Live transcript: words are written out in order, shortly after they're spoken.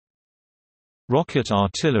Rocket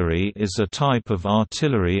artillery is a type of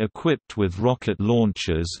artillery equipped with rocket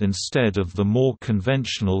launchers instead of the more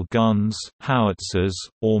conventional guns, howitzers,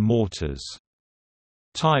 or mortars.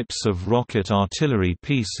 Types of rocket artillery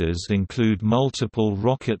pieces include multiple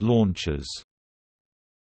rocket launchers.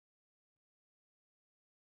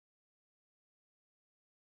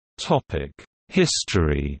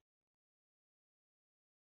 History.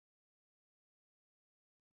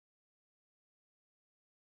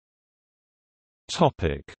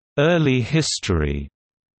 Early history.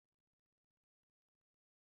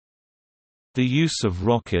 The use of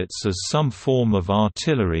rockets as some form of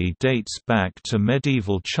artillery dates back to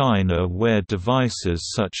medieval China, where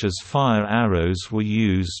devices such as fire arrows were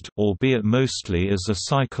used, albeit mostly as a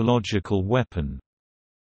psychological weapon.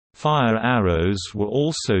 Fire arrows were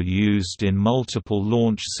also used in multiple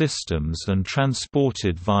launch systems and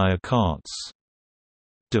transported via carts.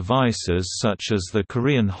 Devices such as the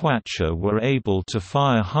Korean hwatcha were able to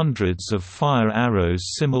fire hundreds of fire arrows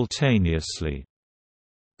simultaneously.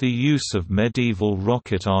 The use of medieval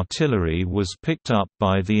rocket artillery was picked up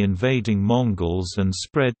by the invading Mongols and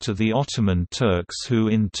spread to the Ottoman Turks, who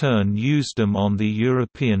in turn used them on the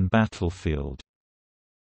European battlefield.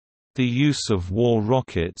 The use of war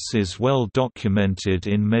rockets is well documented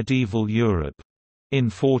in medieval Europe. In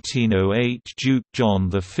 1408, Duke John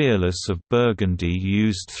the Fearless of Burgundy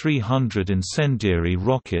used 300 incendiary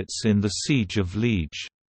rockets in the Siege of Liege.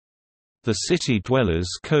 The city dwellers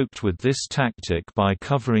coped with this tactic by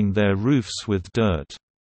covering their roofs with dirt.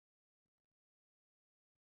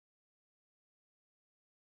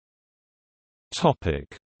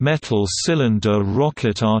 Metal cylinder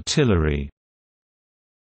rocket artillery.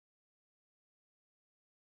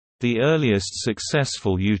 The earliest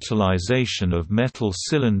successful utilization of metal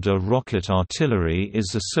cylinder rocket artillery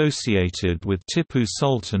is associated with Tipu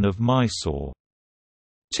Sultan of Mysore.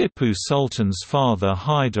 Tipu Sultan's father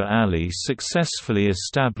Hyder Ali successfully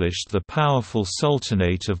established the powerful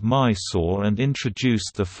Sultanate of Mysore and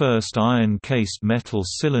introduced the first iron-cased metal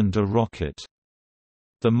cylinder rocket.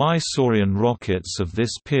 The Mysorean rockets of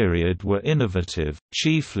this period were innovative,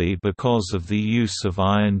 chiefly because of the use of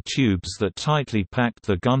iron tubes that tightly packed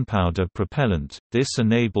the gunpowder propellant. This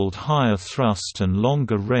enabled higher thrust and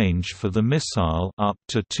longer range for the missile, up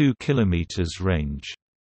to 2 km range.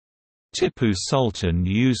 Tipu Sultan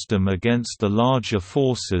used them against the larger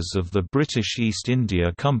forces of the British East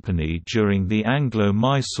India Company during the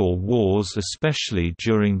Anglo-Mysore Wars, especially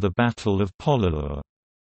during the Battle of Polalur.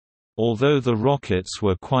 Although the rockets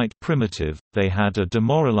were quite primitive, they had a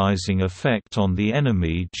demoralizing effect on the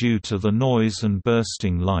enemy due to the noise and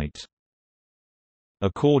bursting light.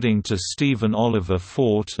 According to Stephen Oliver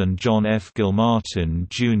Fort and John F. Gilmartin,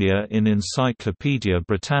 Jr. in Encyclopaedia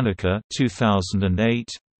Britannica 2008,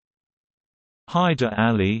 Hyder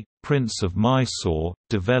Ali, Prince of Mysore,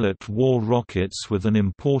 developed war rockets with an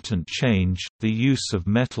important change, the use of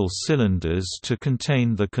metal cylinders to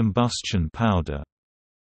contain the combustion powder.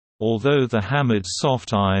 Although the hammered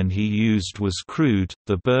soft iron he used was crude,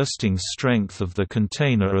 the bursting strength of the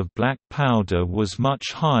container of black powder was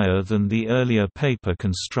much higher than the earlier paper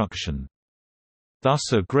construction.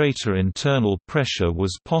 Thus a greater internal pressure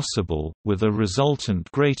was possible, with a resultant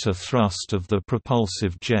greater thrust of the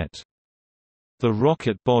propulsive jet. The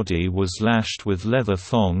rocket body was lashed with leather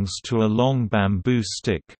thongs to a long bamboo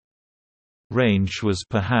stick. Range was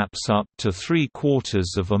perhaps up to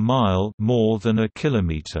 3/4 of a mile, more than a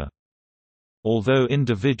kilometer. Although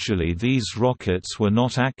individually these rockets were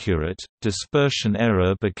not accurate, dispersion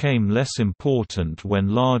error became less important when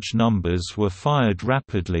large numbers were fired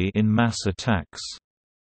rapidly in mass attacks.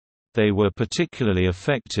 They were particularly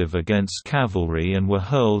effective against cavalry and were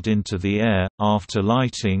hurled into the air, after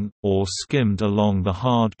lighting, or skimmed along the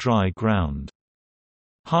hard dry ground.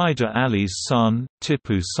 Hyder Ali's son,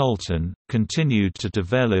 Tipu Sultan, continued to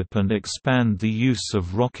develop and expand the use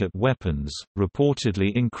of rocket weapons,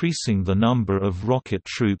 reportedly increasing the number of rocket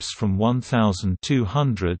troops from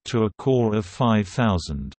 1,200 to a corps of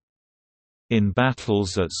 5,000. In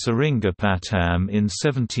battles at Seringapatam in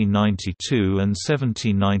 1792 and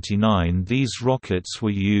 1799, these rockets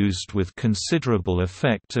were used with considerable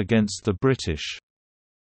effect against the British.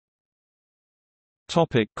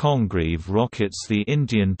 Congreve rockets. The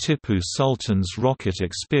Indian Tipu Sultan's rocket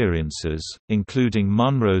experiences, including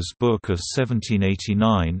Munro's Book of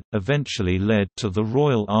 1789, eventually led to the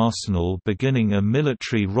Royal Arsenal beginning a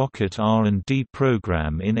military rocket R&D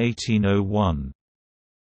program in 1801.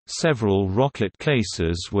 Several rocket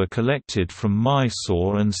cases were collected from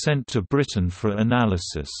Mysore and sent to Britain for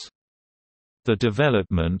analysis. The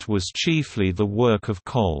development was chiefly the work of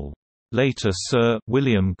Cole. Later Sir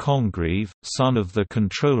William Congreve, son of the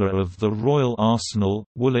Controller of the Royal Arsenal,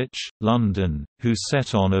 Woolwich, London, who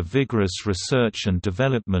set on a vigorous research and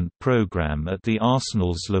development programme at the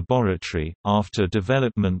Arsenal's laboratory. After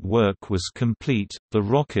development work was complete, the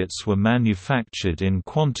rockets were manufactured in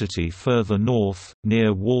quantity further north,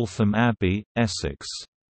 near Waltham Abbey, Essex.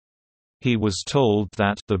 He was told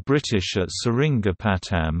that the British at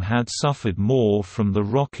Seringapatam had suffered more from the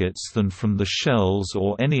rockets than from the shells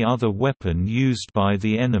or any other weapon used by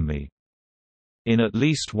the enemy. In at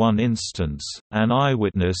least one instance, an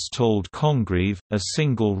eyewitness told Congreve, a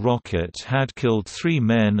single rocket had killed 3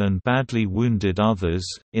 men and badly wounded others,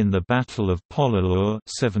 in the Battle of Polalur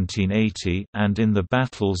 1780 and in the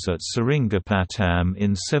battles at Seringapatam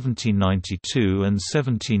in 1792 and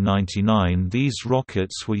 1799. These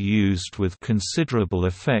rockets were used with considerable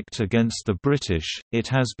effect against the British. It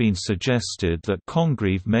has been suggested that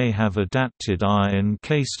Congreve may have adapted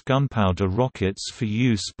iron-cased gunpowder rockets for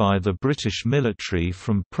use by the British military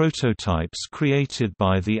from prototypes created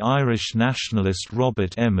by the Irish nationalist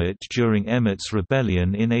Robert Emmet during Emmet's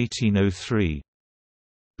Rebellion in 1803.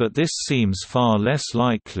 But this seems far less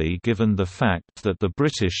likely given the fact that the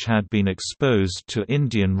British had been exposed to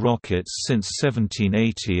Indian rockets since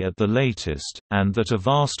 1780 at the latest, and that a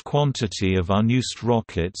vast quantity of unused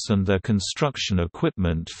rockets and their construction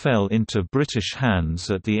equipment fell into British hands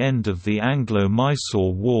at the end of the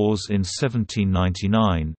Anglo-Mysore Wars in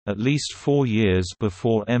 1799, at least 4 years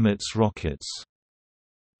before Emmet's rockets.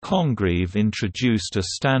 Congreve introduced a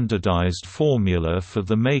standardized formula for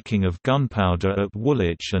the making of gunpowder at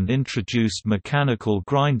Woolwich and introduced mechanical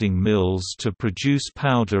grinding mills to produce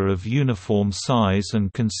powder of uniform size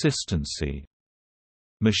and consistency.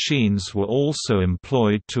 Machines were also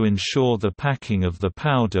employed to ensure the packing of the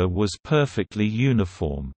powder was perfectly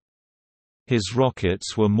uniform. His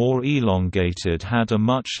rockets were more elongated, had a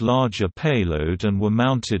much larger payload and were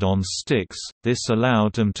mounted on sticks. This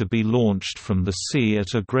allowed them to be launched from the sea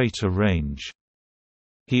at a greater range.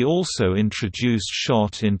 He also introduced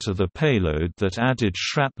shot into the payload that added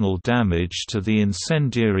shrapnel damage to the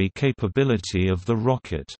incendiary capability of the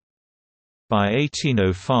rocket. By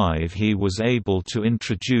 1805 he was able to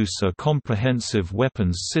introduce a comprehensive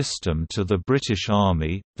weapons system to the British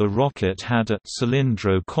Army. The rocket had a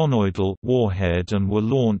cylindro-conoidal warhead and were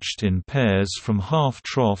launched in pairs from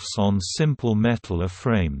half-troughs on simple metal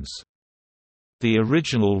frames. The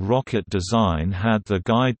original rocket design had the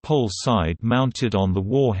guide pole side mounted on the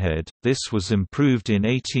warhead. This was improved in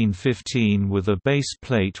 1815 with a base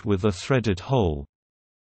plate with a threaded hole.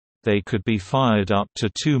 They could be fired up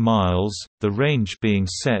to 2 miles, the range being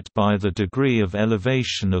set by the degree of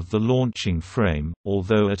elevation of the launching frame,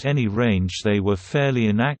 although at any range they were fairly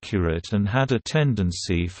inaccurate and had a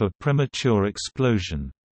tendency for premature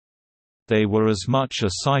explosion. They were as much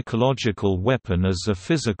a psychological weapon as a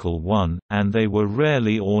physical one, and they were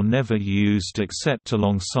rarely or never used except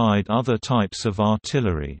alongside other types of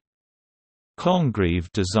artillery.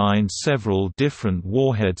 Congreve designed several different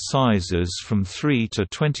warhead sizes from 3 to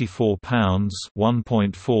 24 pounds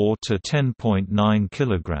 (1.4 to 10.9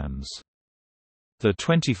 kilograms). The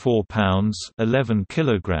 24 pounds (11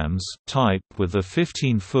 kilograms) type with a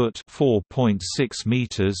 15-foot (4.6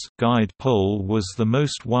 meters) guide pole was the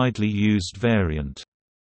most widely used variant.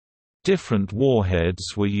 Different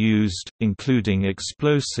warheads were used, including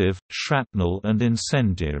explosive, shrapnel and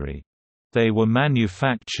incendiary. They were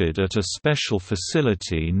manufactured at a special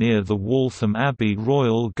facility near the Waltham Abbey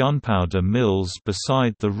Royal Gunpowder Mills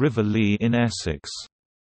beside the River Lee in Essex.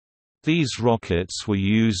 These rockets were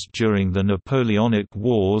used during the Napoleonic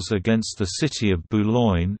Wars against the city of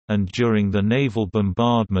Boulogne, and during the naval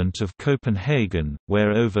bombardment of Copenhagen,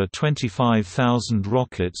 where over 25,000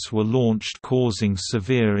 rockets were launched causing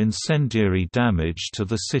severe incendiary damage to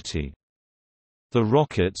the city. The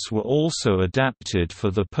rockets were also adapted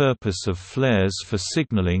for the purpose of flares for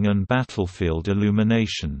signaling and battlefield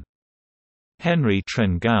illumination. Henry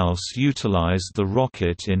Trengaus utilized the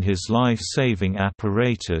rocket in his life-saving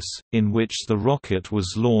apparatus, in which the rocket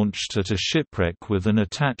was launched at a shipwreck with an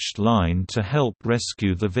attached line to help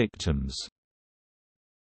rescue the victims.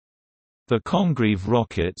 The Congreve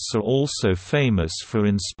rockets are also famous for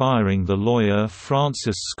inspiring the lawyer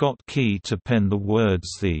Francis Scott Key to pen the words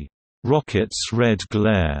 "the rocket's red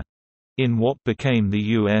glare" in what became the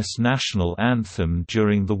U.S. national anthem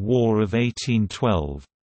during the War of 1812.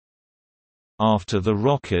 After the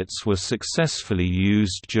rockets were successfully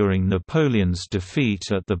used during Napoleon's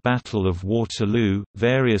defeat at the Battle of Waterloo,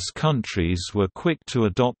 various countries were quick to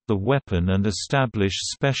adopt the weapon and establish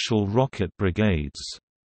special rocket brigades.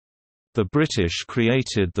 The British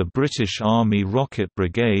created the British Army Rocket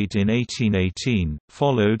Brigade in 1818,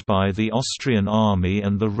 followed by the Austrian Army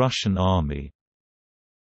and the Russian Army.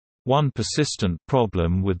 One persistent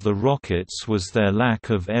problem with the rockets was their lack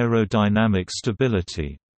of aerodynamic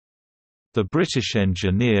stability. The British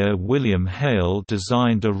engineer William Hale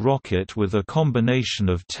designed a rocket with a combination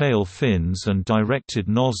of tail fins and directed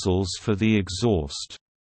nozzles for the exhaust.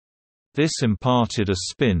 This imparted a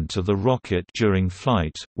spin to the rocket during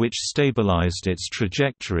flight, which stabilized its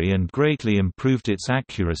trajectory and greatly improved its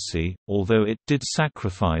accuracy, although it did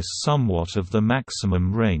sacrifice somewhat of the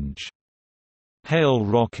maximum range. Hale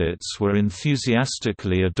rockets were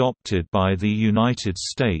enthusiastically adopted by the United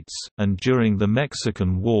States, and during the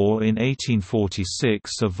Mexican War in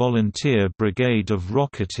 1846 a volunteer brigade of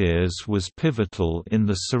Rocketeers was pivotal in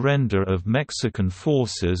the surrender of Mexican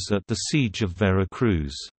forces at the Siege of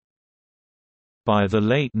Veracruz. By the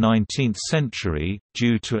late 19th century,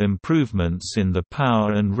 due to improvements in the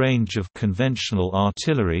power and range of conventional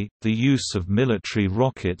artillery, the use of military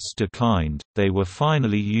rockets declined. They were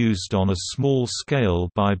finally used on a small scale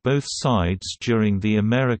by both sides during the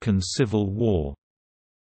American Civil War.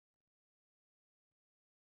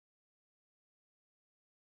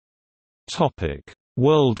 Topic: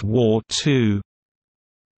 World War II.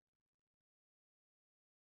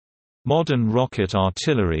 Modern rocket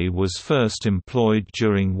artillery was first employed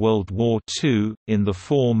during World War II, in the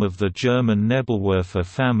form of the German Nebelwerfer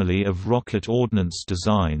family of rocket ordnance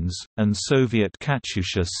designs, and Soviet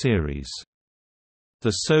Katyusha series.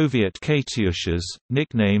 The Soviet Katyushas,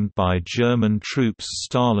 nicknamed by German troops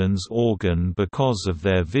Stalin's organ because of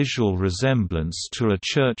their visual resemblance to a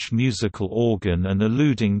church musical organ and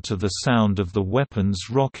alluding to the sound of the weapon's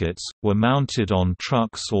rockets, were mounted on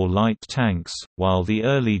trucks or light tanks, while the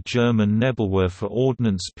early German Nebelwerfer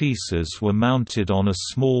ordnance pieces were mounted on a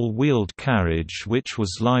small wheeled carriage which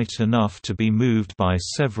was light enough to be moved by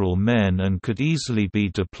several men and could easily be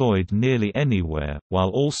deployed nearly anywhere, while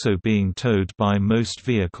also being towed by most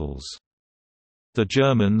vehicles. The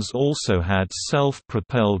Germans also had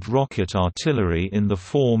self-propelled rocket artillery in the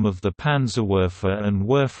form of the Panzerwerfer and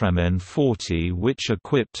Wurfrahmen 40, which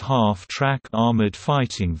equipped half-track armored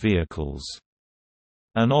fighting vehicles.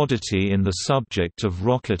 An oddity in the subject of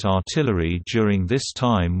rocket artillery during this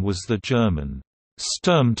time was the German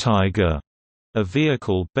Sturmtiger, a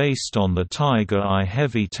vehicle based on the Tiger I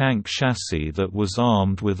heavy tank chassis that was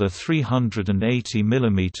armed with a 380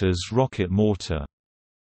 mm rocket mortar.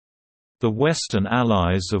 The Western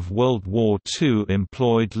Allies of World War II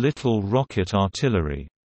employed little rocket artillery.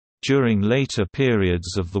 During later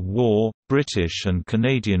periods of the war, British and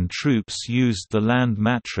Canadian troops used the Land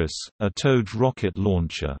Mattress, a towed rocket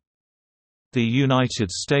launcher. The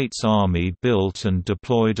United States Army built and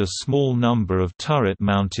deployed a small number of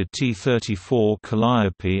turret-mounted T-34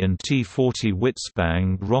 Calliope and T-40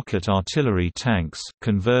 Witzbang rocket artillery tanks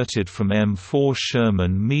converted from M4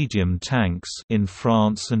 Sherman medium tanks in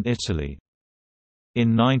France and Italy. In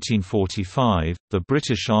 1945, the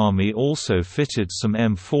British Army also fitted some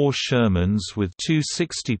M4 Shermans with two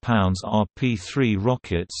 60-pound RP-3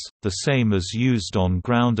 rockets, the same as used on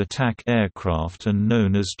ground attack aircraft and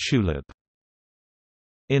known as Tulip.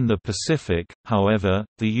 In the Pacific, however,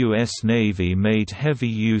 the U.S. Navy made heavy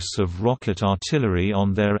use of rocket artillery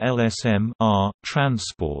on their LSM-R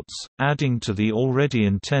transports, adding to the already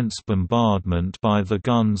intense bombardment by the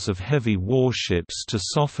guns of heavy warships to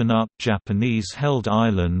soften up Japanese-held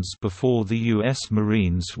islands before the U.S.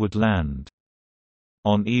 Marines would land.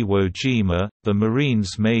 On Iwo Jima, the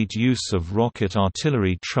Marines made use of rocket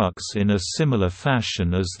artillery trucks in a similar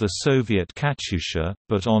fashion as the Soviet Katyusha,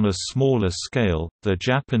 but on a smaller scale. The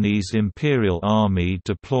Japanese Imperial Army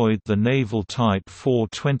deployed the naval Type 4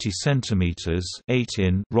 20 cm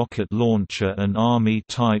 8-in rocket launcher and Army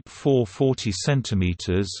Type 4 40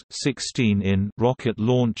 cm 16-in rocket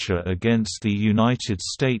launcher against the United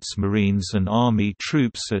States Marines and Army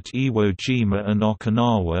troops at Iwo Jima and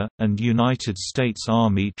Okinawa, and United States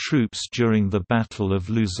Army troops during the Battle of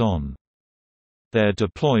Luzon. Their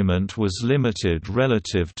deployment was limited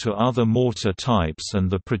relative to other mortar types, and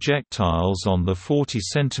the projectiles on the 40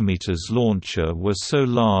 cm launcher were so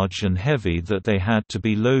large and heavy that they had to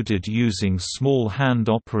be loaded using small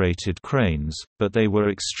hand-operated cranes, but they were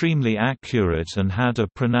extremely accurate and had a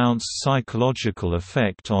pronounced psychological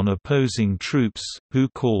effect on opposing troops, who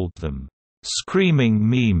called them, "screaming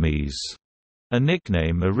memes." A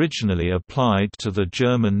nickname originally applied to the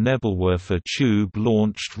German Nebelwerfer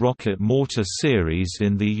tube-launched rocket mortar series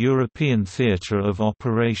in the European theatre of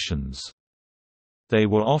operations. They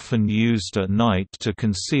were often used at night to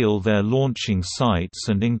conceal their launching sites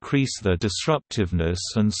and increase their disruptiveness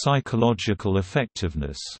and psychological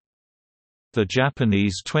effectiveness. The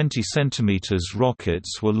Japanese 20 cm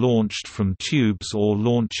rockets were launched from tubes or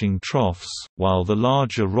launching troughs, while the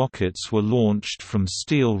larger rockets were launched from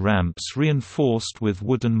steel ramps reinforced with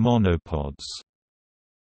wooden monopods.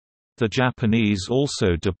 The Japanese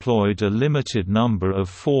also deployed a limited number of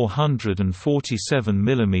 447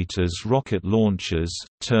 mm rocket launchers,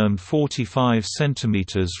 termed 45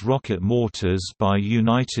 cm rocket mortars, by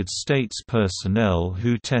United States personnel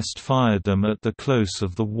who test-fired them at the close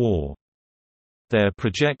of the war. Their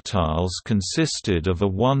projectiles consisted of a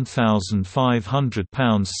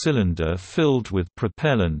 1,500-pound cylinder filled with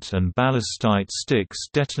propellant and ballistite sticks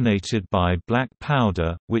detonated by black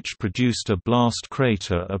powder, which produced a blast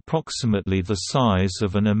crater approximately the size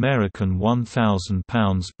of an American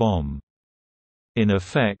 1,000-pound bomb. In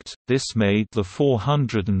effect, this made the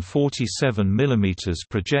 447 mm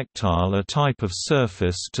projectile a type of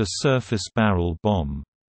surface-to-surface barrel bomb.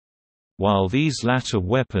 While these latter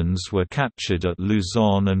weapons were captured at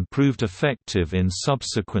Luzon and proved effective in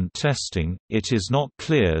subsequent testing, it is not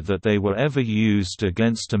clear that they were ever used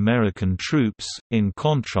against American troops, in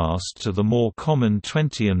contrast to the more common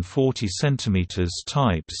 20 and 40 cm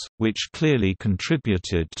types, which clearly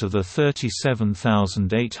contributed to the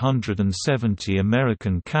 37,870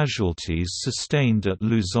 American casualties sustained at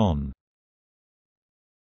Luzon.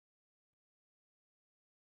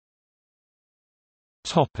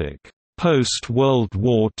 Post-World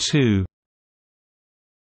War II.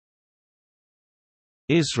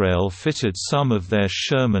 Israel fitted some of their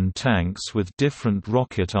Sherman tanks with different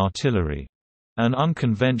rocket artillery. An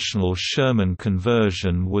unconventional Sherman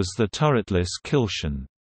conversion was the turretless Kilschen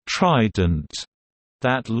Trident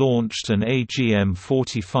that launched an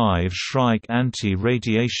AGM-45 Shrike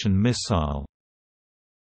anti-radiation missile.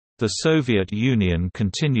 The Soviet Union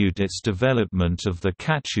continued its development of the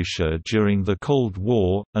Katyusha during the Cold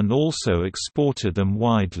War, and also exported them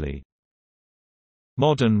widely.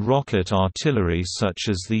 Modern rocket artillery such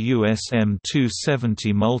as the US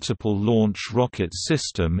M270 multiple launch rocket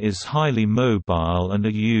system is highly mobile and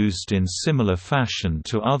are used in similar fashion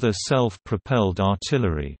to other self-propelled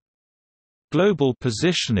artillery. Global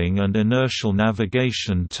positioning and inertial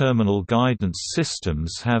navigation terminal guidance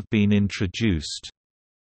systems have been introduced.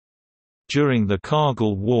 During the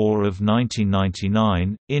Kargil War of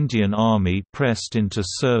 1999, Indian Army pressed into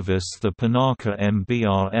service the Pinaka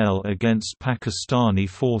MBRL against Pakistani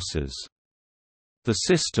forces. The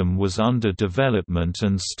system was under development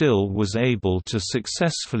and still was able to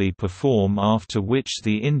successfully perform, after which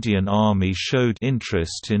the Indian Army showed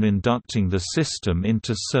interest in inducting the system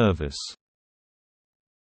into service.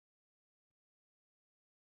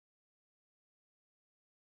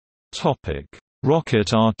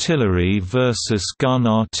 Rocket artillery versus gun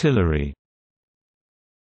artillery.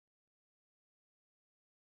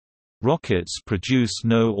 Rockets produce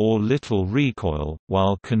no or little recoil,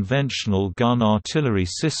 while conventional gun artillery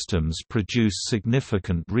systems produce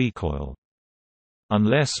significant recoil.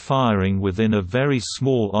 Unless firing within a very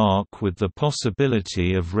small arc with the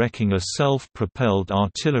possibility of wrecking a self-propelled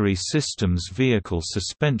artillery system's vehicle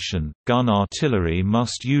suspension, gun artillery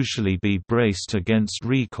must usually be braced against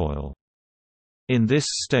recoil. In this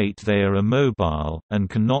state they are immobile, and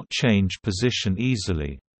cannot change position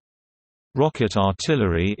easily. Rocket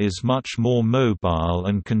artillery is much more mobile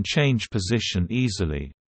and can change position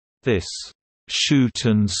easily. This shoot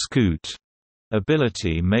and scoot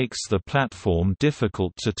ability makes the platform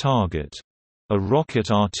difficult to target. A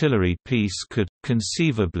rocket artillery piece could,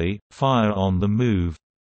 conceivably, fire on the move.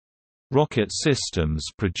 Rocket systems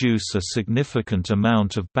produce a significant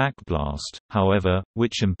amount of backblast, however,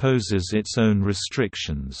 which imposes its own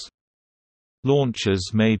restrictions.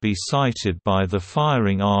 Launchers may be sighted by the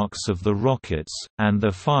firing arcs of the rockets, and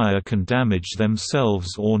their fire can damage themselves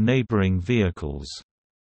or neighboring vehicles.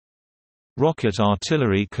 Rocket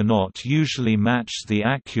artillery cannot usually match the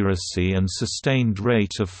accuracy and sustained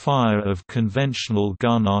rate of fire of conventional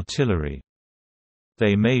gun artillery.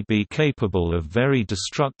 They may be capable of very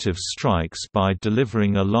destructive strikes by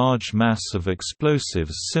delivering a large mass of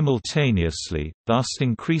explosives simultaneously, thus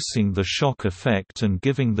increasing the shock effect and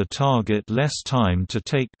giving the target less time to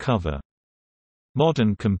take cover.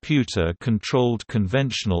 Modern computer-controlled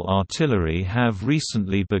conventional artillery have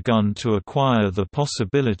recently begun to acquire the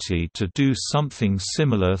possibility to do something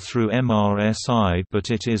similar through MRSI,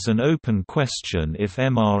 but it is an open question if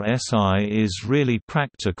MRSI is really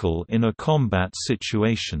practical in a combat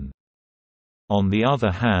situation. On the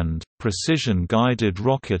other hand, precision-guided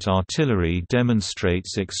rocket artillery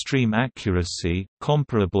demonstrates extreme accuracy,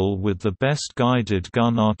 comparable with the best guided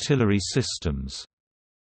gun artillery systems.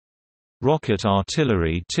 Rocket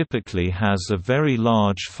artillery typically has a very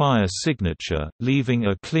large fire signature, leaving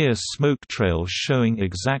a clear smoke trail showing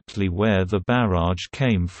exactly where the barrage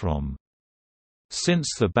came from. Since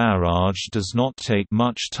the barrage does not take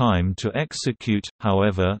much time to execute,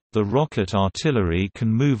 however, the rocket artillery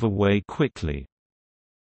can move away quickly.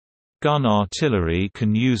 Gun artillery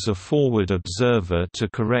can use a forward observer to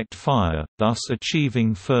correct fire, thus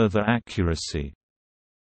achieving further accuracy.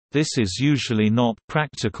 This is usually not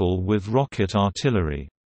practical with rocket artillery.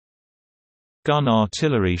 Gun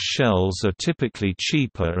artillery shells are typically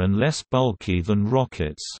cheaper and less bulky than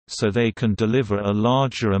rockets, so they can deliver a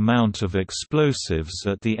larger amount of explosives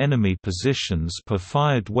at the enemy positions per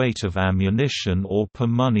fired weight of ammunition or per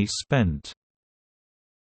money spent.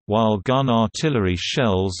 While gun artillery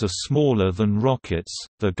shells are smaller than rockets,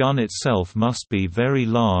 the gun itself must be very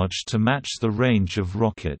large to match the range of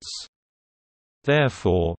rockets.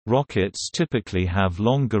 Therefore, rockets typically have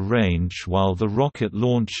longer range while the rocket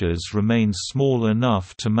launchers remain small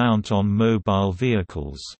enough to mount on mobile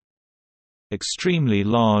vehicles. Extremely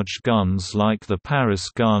large guns like the Paris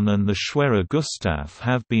gun and the Schwerer Gustav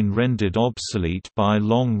have been rendered obsolete by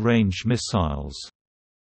long-range missiles.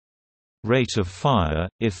 Rate of fire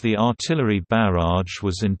 – If the artillery barrage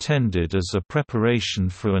was intended as a preparation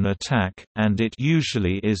for an attack, and it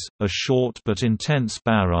usually is, a short but intense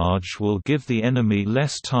barrage will give the enemy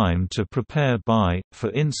less time to prepare by,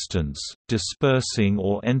 for instance, dispersing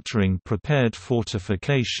or entering prepared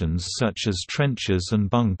fortifications such as trenches and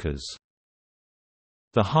bunkers.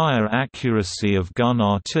 The higher accuracy of gun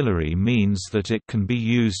artillery means that it can be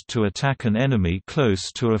used to attack an enemy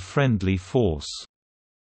close to a friendly force.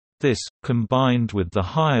 This, combined with the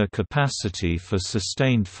higher capacity for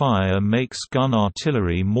sustained fire, makes gun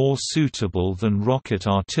artillery more suitable than rocket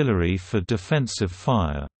artillery for defensive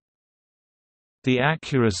fire. The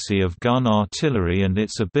accuracy of gun artillery and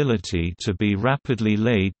its ability to be rapidly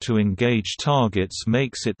laid to engage targets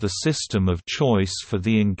makes it the system of choice for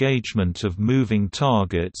the engagement of moving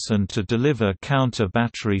targets and to deliver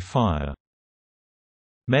counter-battery fire.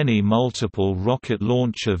 Many multiple rocket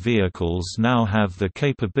launcher vehicles now have the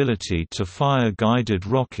capability to fire guided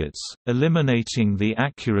rockets, eliminating the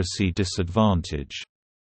accuracy disadvantage.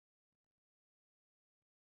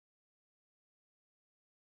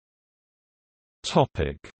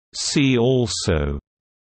 See also: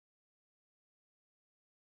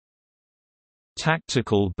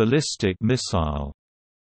 Tactical ballistic missile.